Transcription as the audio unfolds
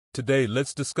Today,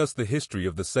 let's discuss the history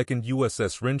of the second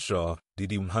USS Renshaw,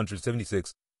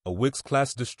 DD-176, a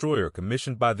Wicks-class destroyer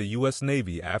commissioned by the U.S.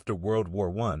 Navy after World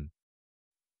War I.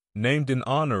 Named in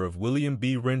honor of William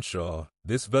B. Renshaw,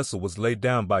 this vessel was laid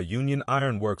down by Union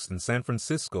Iron Works in San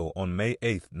Francisco on May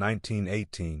 8,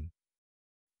 1918.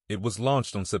 It was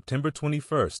launched on September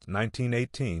 21,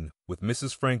 1918, with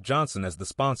Mrs. Frank Johnson as the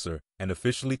sponsor, and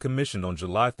officially commissioned on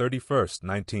July 31,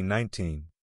 1919.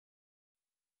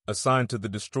 Assigned to the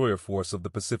destroyer force of the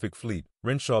Pacific Fleet,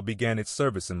 Renshaw began its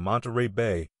service in Monterey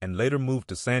Bay and later moved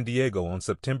to San Diego on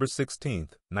September 16,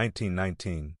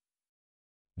 1919.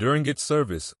 During its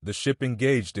service, the ship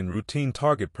engaged in routine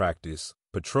target practice,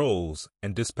 patrols,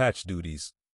 and dispatch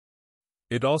duties.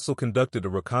 It also conducted a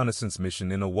reconnaissance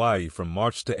mission in Hawaii from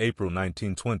March to April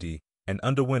 1920 and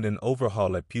underwent an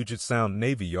overhaul at Puget Sound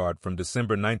Navy Yard from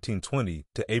December 1920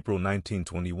 to April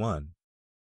 1921.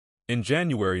 In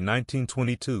January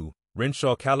 1922,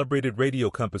 Renshaw calibrated radio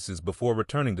compasses before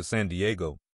returning to San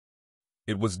Diego.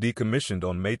 It was decommissioned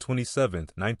on May 27,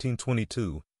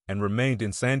 1922, and remained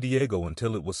in San Diego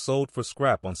until it was sold for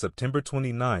scrap on September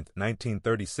 29,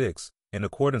 1936, in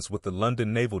accordance with the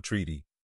London Naval Treaty.